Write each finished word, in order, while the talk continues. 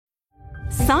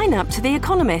Sign up to The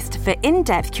Economist for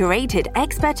in-depth curated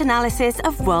expert analysis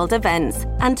of world events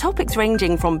and topics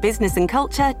ranging from business and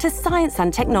culture to science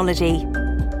and technology.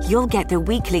 You'll get the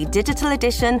weekly digital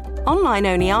edition,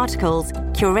 online-only articles,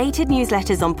 curated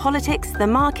newsletters on politics, the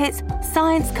markets,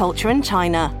 science, culture and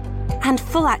China, and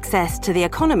full access to The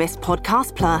Economist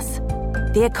Podcast Plus.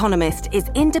 The Economist is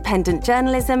independent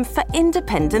journalism for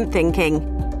independent thinking.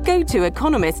 Go to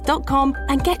economist.com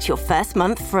and get your first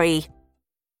month free.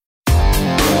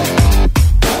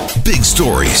 Big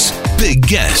stories, big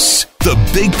guests, the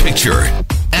big picture.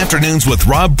 Afternoons with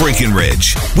Rob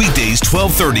Breckenridge. Weekdays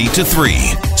 12:30 to 3,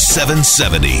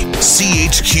 770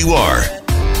 CHQR.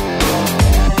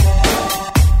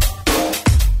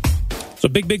 So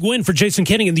big win for Jason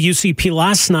Kenney in the UCP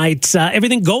last night.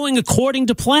 Everything going according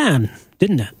to plan,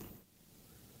 didn't it?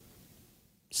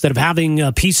 Instead of having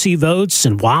PC votes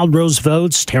and Wild Rose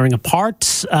votes tearing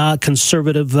apart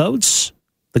conservative votes,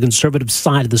 the conservative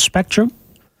side of the spectrum,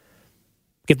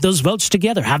 get those votes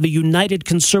together, have a united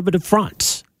conservative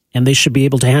front, and they should be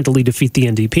able to handily defeat the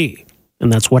NDP.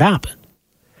 And that's what happened.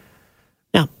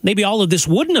 Now, maybe all of this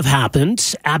wouldn't have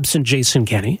happened absent Jason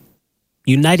Kenney.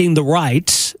 Uniting the right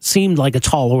seemed like a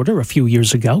tall order a few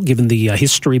years ago, given the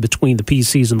history between the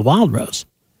PCs and the Wild Rose.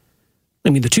 I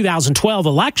mean, the 2012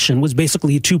 election was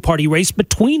basically a two-party race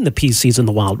between the PCs and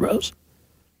the Wild Rose.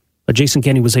 But Jason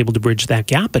Kenney was able to bridge that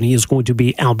gap, and he is going to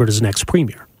be Alberta's next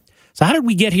premier. So how did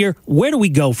we get here? Where do we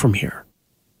go from here?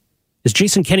 Is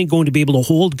Jason Kenney going to be able to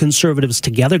hold conservatives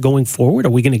together going forward? Are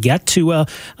we going to get to a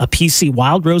PC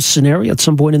Wild Rose scenario at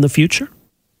some point in the future?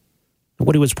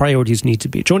 What do his priorities need to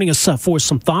be? Joining us for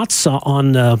some thoughts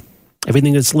on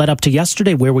everything that's led up to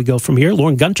yesterday, where we go from here.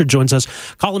 Lorne Gunter joins us,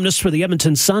 columnist for the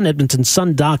Edmonton Sun,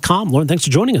 edmontonsun.com. Lorne, thanks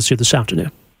for joining us here this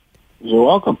afternoon. You're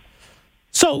welcome.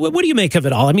 So what do you make of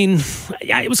it all? I mean,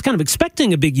 I was kind of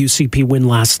expecting a big UCP win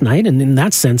last night, and in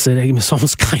that sense, it was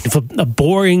almost kind of a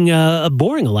boring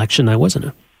election, wasn't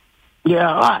it?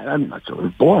 Yeah, I'm not sure it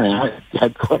was boring. I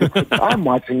had quite a good time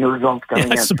watching the results coming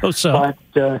in. I suppose so.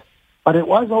 But it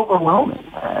was overwhelming.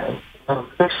 A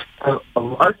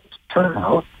large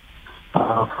turnout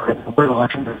for the Alberta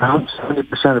election. Around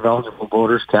 70% of eligible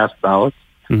voters cast ballots.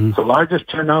 Mm-hmm. It's the largest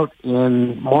turnout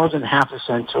in more than half a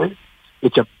century.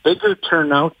 It's a bigger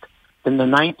turnout than the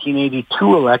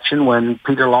 1982 election when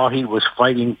Peter Lougheed was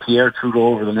fighting Pierre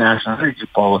Trudeau over the national energy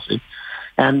policy.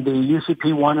 And the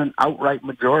UCP won an outright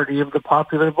majority of the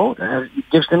popular vote. And it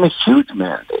gives them a huge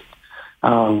mandate.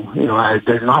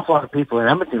 There's an awful lot of people in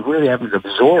Edmonton who really haven't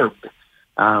absorbed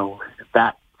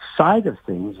that side of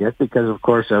things yet because, of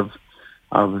course, of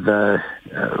the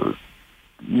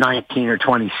 19 or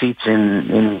 20 seats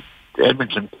in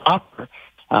Edmonton proper.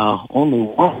 Only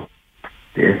one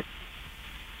is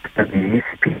the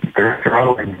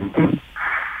UCP.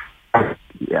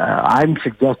 I'm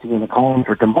suggesting in the column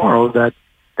for tomorrow that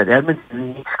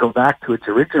Edmonton needs to go back to its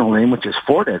original name, which is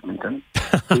Fort Edmonton,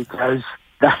 because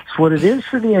that's what it is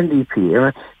for the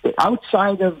NDP.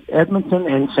 Outside of Edmonton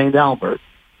and St. Albert,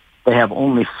 they have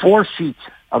only 4 seats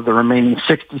of the remaining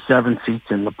 67 seats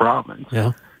in the province.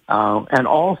 Yeah. And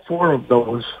all 4 of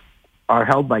those are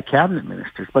held by cabinet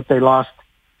ministers, but they lost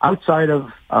outside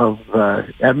of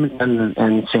Edmonton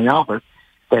and St. Albert.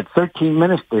 They had 13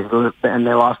 ministers, and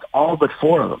they lost all but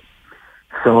 4 of them.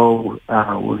 So,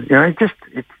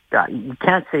 you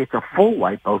can't say it's a full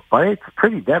wipeout, but it's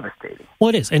pretty devastating. Well,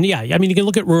 it is. And yeah, I mean, you can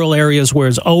look at rural areas where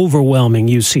it's overwhelming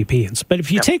UCPs. But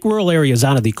if you take rural areas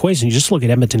out of the equation, you just look at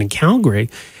Edmonton and Calgary,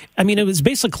 I mean, it was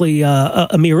basically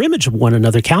a mirror image of one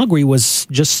another. Calgary was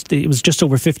just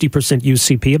over 50%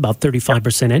 UCP, about 35%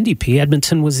 NDP.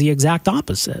 Edmonton was the exact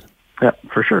opposite. Yeah,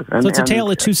 for sure. So it's a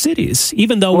tale of two cities,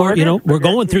 even though we're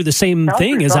going through the same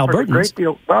thing as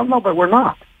Albertans. Well, no, but we're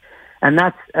not. And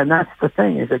that's the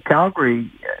thing, is that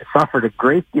Calgary suffered a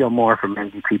great deal more from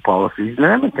NDP policies than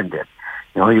Edmonton did.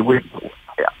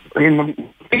 In the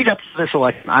lead up to this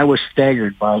election, I was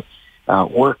staggered by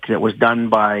work that was done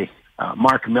by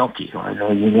Mark Milkey, who I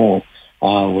know you know,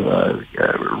 a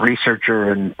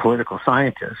researcher and political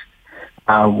scientist,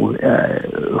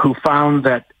 who found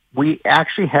that we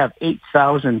actually have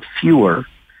 8,000 fewer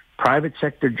private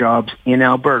sector jobs in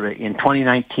Alberta in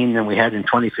 2019 than we had in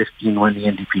 2015 when the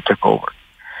NDP took over.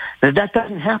 Now, that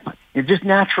doesn't happen. It's just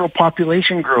natural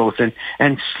population growth and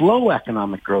slow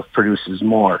economic growth produces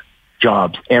more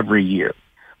jobs every year.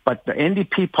 But the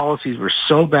NDP policies were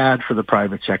so bad for the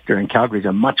private sector, and Calgary's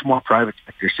a much more private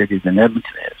sector city than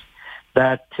Edmonton is,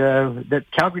 that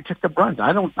Calgary took the brunt.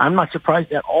 I'm not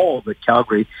surprised at all that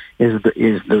Calgary is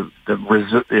the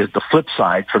flip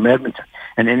side from Edmonton.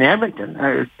 And in Edmonton,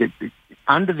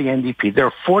 under the NDP, there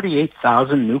are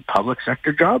 48,000 new public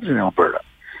sector jobs in Alberta.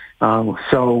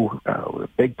 A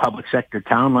big public sector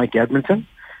town like Edmonton,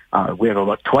 we have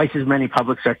about twice as many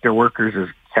public sector workers as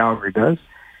Calgary does.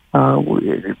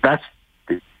 That's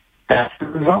the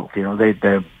result.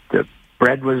 The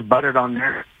bread was buttered on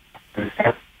there.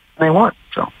 They want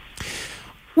so.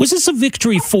 Was this a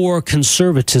victory for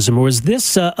conservatism, or is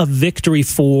this a victory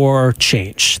for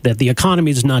change? That the economy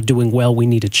is not doing well, we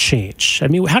need a change. I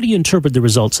mean, how do you interpret the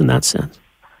results in that sense?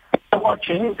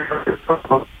 Change.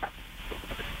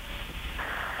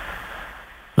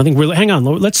 I think hang on.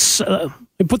 Let's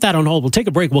put that on hold. We'll take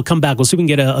a break. We'll come back. We'll see if we can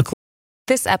get a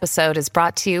This episode is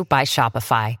brought to you by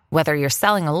Shopify. Whether you're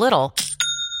selling a little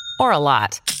or a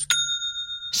lot,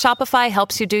 Shopify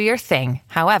helps you do your thing,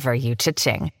 however you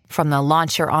cha-ching. From the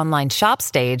launch your online shop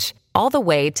stage, all the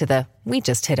way to the we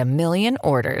just hit 1 million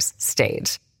orders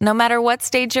stage. No matter what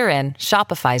stage you're in,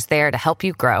 Shopify's there to help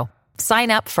you grow.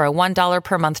 Sign up for a $1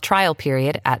 per month trial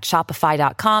period at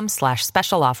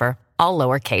shopify.com/special offer, all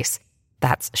lowercase.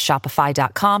 That's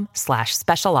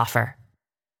shopify.com/special offer.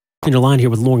 In the line here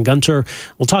with Lorne Gunter,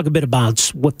 we'll talk a bit about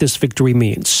what this victory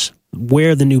means,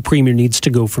 where the new premier needs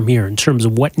to go from here in terms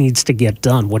of what needs to get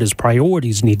done, what his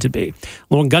priorities need to be.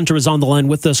 Lorne Gunter is on the line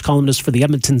with us, columnist for the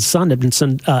Edmonton Sun,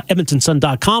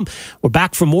 EdmontonSun.com. We're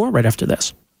back for more right after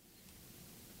this.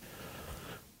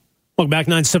 Welcome back,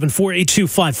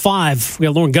 974-8255. We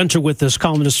got Lorne Gunter with us,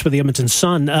 columnist for the Edmonton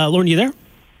Sun. Lorne, you there?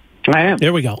 I am.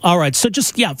 There we go. All right. So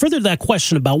just, further to that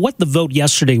question about what the vote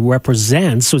yesterday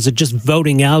represents, was it just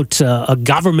voting out a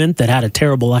government that had a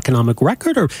terrible economic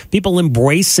record, or people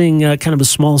embracing kind of a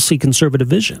small C conservative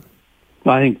vision?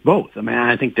 Well, I think both. I mean,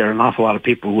 I think there are an awful lot of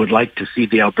people who would like to see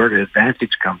the Alberta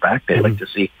Advantage come back. They'd like to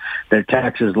see their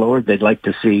taxes lowered. They'd like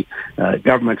to see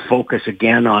government focus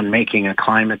again on making a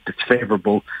climate that's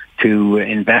favorable to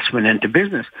investment and to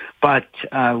business. But,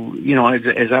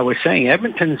 as I was saying,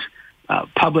 Edmonton's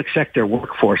public sector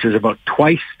workforce is about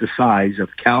twice the size of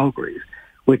Calgary's,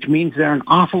 which means there are an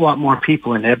awful lot more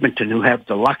people in Edmonton who have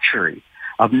the luxury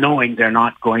of knowing they're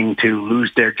not going to lose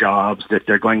their jobs, that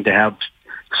they're going to have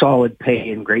solid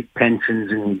pay and great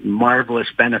pensions and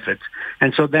marvelous benefits.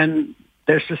 And so then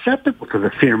they're susceptible to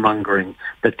the fear-mongering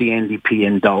that the NDP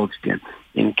indulged in.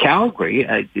 In Calgary,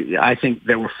 I think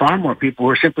there were far more people who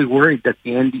were simply worried that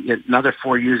another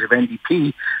 4 years of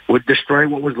NDP would destroy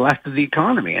what was left of the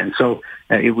economy. And so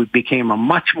it became a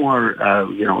much more,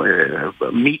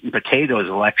 meat and potatoes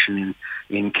election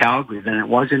in Calgary than it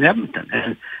was in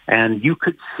Edmonton. And you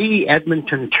could see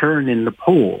Edmonton turn in the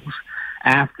polls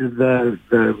after the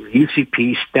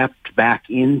UCP stepped back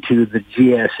into the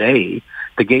GSA,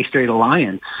 the Gay Straight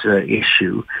Alliance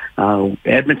issue.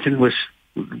 Edmonton was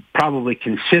probably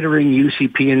considering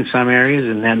UCP in some areas,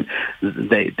 and then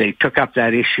they took up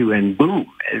that issue, and boom,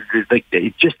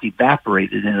 it just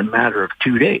evaporated in a matter of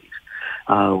 2 days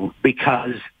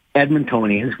because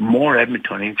more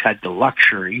Edmontonians had the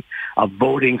luxury of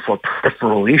voting for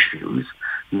peripheral issues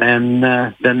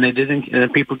than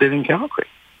people did in Calgary.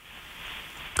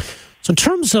 So in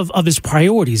terms of his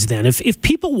priorities then, if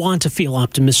people want to feel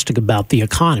optimistic about the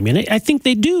economy, and I think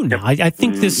they do now, I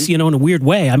think this, in a weird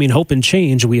way, I mean, hope and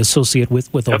change we associate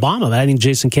with Obama, but I think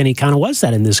Jason Kenney kind of was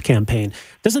that in this campaign.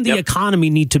 Doesn't the economy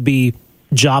need to be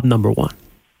job number one?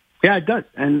 Yeah, it does.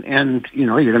 And you're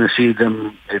going to see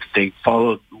them, if they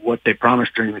follow what they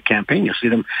promised during the campaign, you'll see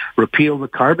them repeal the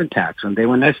carbon tax. And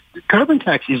the carbon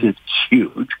tax isn't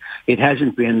huge. It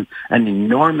hasn't been an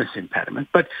enormous impediment.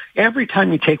 But every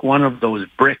time you take one of those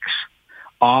bricks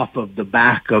off of the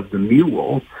back of the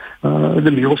mule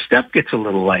step gets a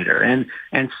little lighter. And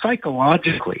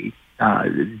psychologically,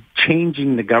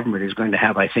 changing the government is going to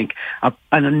have, I think,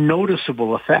 a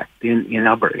noticeable effect in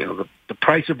Alberta. The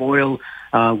price of oil,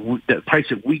 the price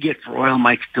that we get for oil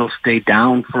might still stay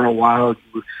down for a while.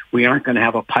 We aren't going to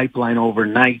have a pipeline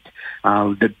overnight.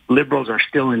 The Liberals are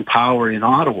still in power in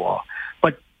Ottawa.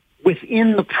 But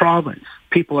within the province,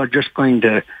 people are just going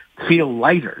to feel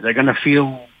lighter. They're going to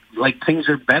feel like things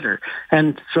are better.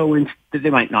 And so they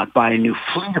might not buy a new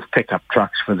fleet of pickup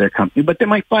trucks for their company, but they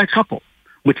might buy a couple,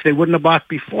 which they wouldn't have bought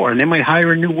before. And they might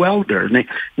hire a new welder.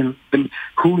 And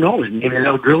who knows? Maybe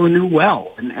they'll drill a new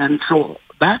well. And so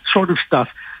that sort of stuff,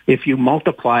 if you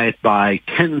multiply it by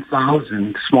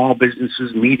 10,000 small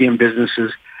businesses, medium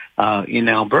businesses in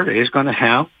Alberta, is going to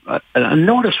have a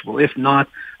noticeable, if not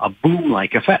a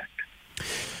boom-like effect.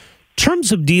 In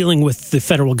terms of dealing with the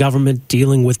federal government,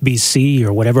 dealing with BC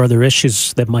or whatever other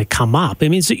issues that might come up, I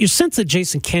mean, is it your sense that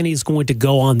Jason Kenney is going to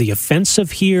go on the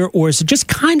offensive here, or is it just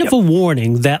kind of a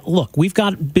warning that, look, we've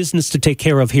got business to take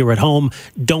care of here at home,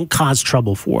 don't cause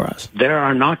trouble for us? There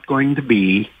are not going to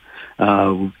be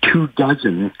 24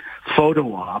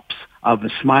 photo ops of a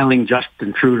smiling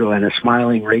Justin Trudeau and a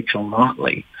smiling Rachel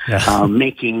Notley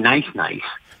making nice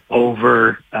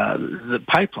over the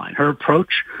pipeline. Her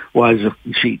approach was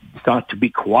she thought to be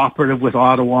cooperative with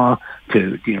Ottawa,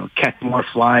 to catch more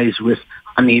flies with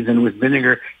honey than with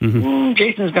vinegar.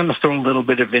 Jason's going to throw a little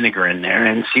bit of vinegar in there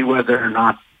and see whether or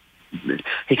not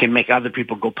he can make other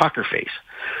people go pucker face.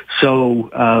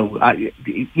 So,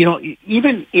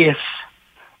 even if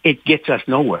it gets us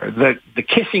nowhere, the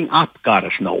kissing up got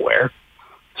us nowhere.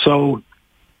 So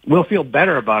we'll feel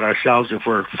better about ourselves if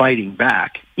we're fighting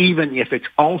back, even if it's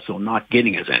also not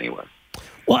getting us anywhere.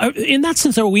 Well, in that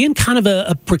sense, are we in kind of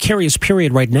a precarious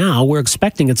period right now? We're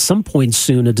expecting at some point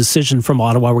soon a decision from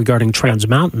Ottawa regarding Trans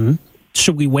Mountain.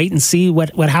 Should we wait and see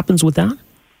what happens with that?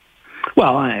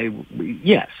 Well,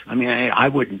 yes. I mean, I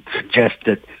wouldn't suggest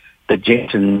that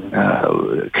Jason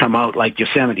come out like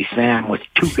Yosemite Sam with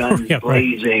two guns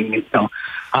blazing.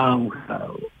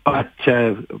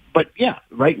 But yeah,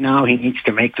 right now he needs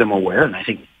to make them aware, and I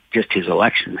think just his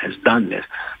election has done this.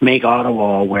 Make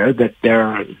Ottawa aware that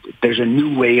there's a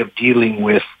new way of dealing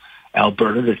with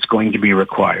Alberta that's going to be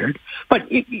required. But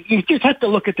you just have to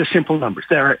look at the simple numbers.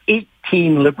 There are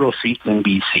 18 Liberal seats in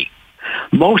BC.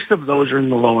 Most of those are in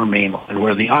the Lower Mainland,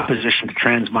 where the opposition to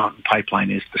Trans Mountain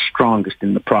Pipeline is the strongest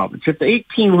in the province. If the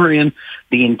 18 were in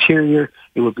the interior,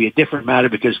 it would be a different matter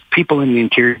because people in the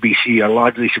interior of BC are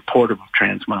largely supportive of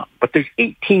Trans Mountain. But there's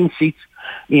 18 seats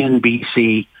in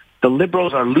BC. The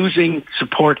Liberals are losing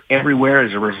support everywhere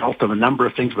as a result of a number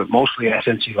of things, but mostly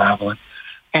SNC-Lavalin.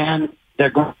 And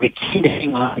they're going to be keen to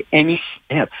hang on to any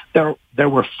step. There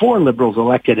were 4 Liberals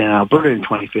elected in Alberta in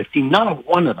 2015. Not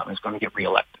one of them is going to get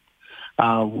reelected.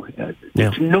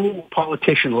 There's no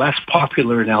politician less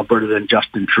popular in Alberta than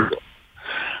Justin Trudeau.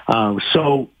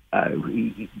 So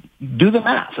do the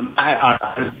math.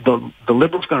 The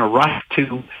Liberals going to rush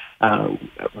to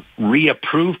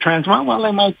reapprove Trans Mountain? Well,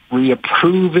 they might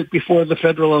reapprove it before the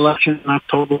federal election in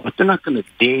October, but they're not going to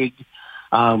dig.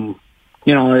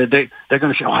 They're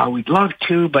going to say, "Oh, we'd love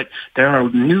to," but there are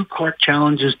new court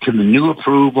challenges to the new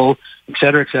approval, et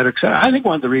cetera, et cetera, et cetera. I think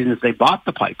one of the reasons they bought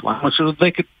the pipeline was so that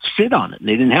they could sit on it.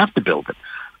 They didn't have to build it.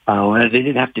 And they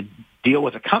didn't have to deal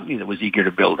with a company that was eager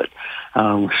to build it.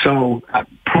 The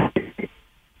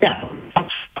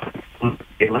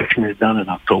election is done in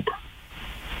October.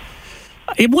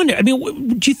 I wonder,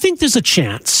 do you think there's a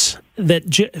chance that,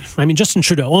 Justin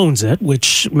Trudeau owns it,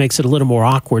 which makes it a little more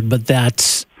awkward, but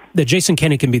that Jason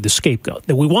Kenney can be the scapegoat?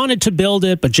 That we wanted to build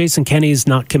it, but Jason Kenney's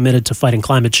not committed to fighting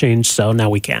climate change, so now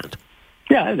we can't.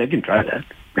 Yeah, they can try that.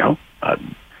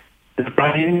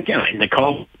 They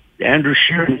call Andrew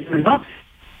Scheer not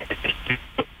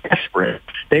desperate.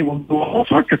 They will do all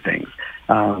sorts of things.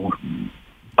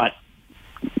 But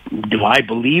do I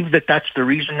believe that that's the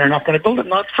reason they're not going to build it?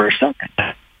 Not for a second.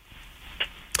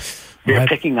 They're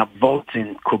picking up votes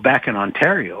in Quebec and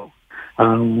Ontario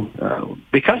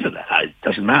because of that. It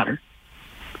doesn't matter.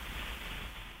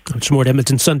 Much more at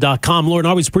EdmontonSun.com. Lorne,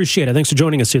 always appreciate it. Thanks for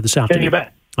joining us here this afternoon. You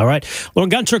bet. All right. Lorne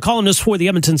Gunter, columnist for the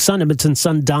Edmonton Sun,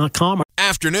 EdmontonSun.com.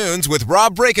 Afternoons with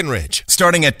Rob Breckenridge,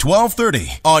 starting at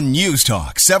 12:30 on News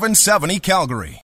Talk 770 Calgary.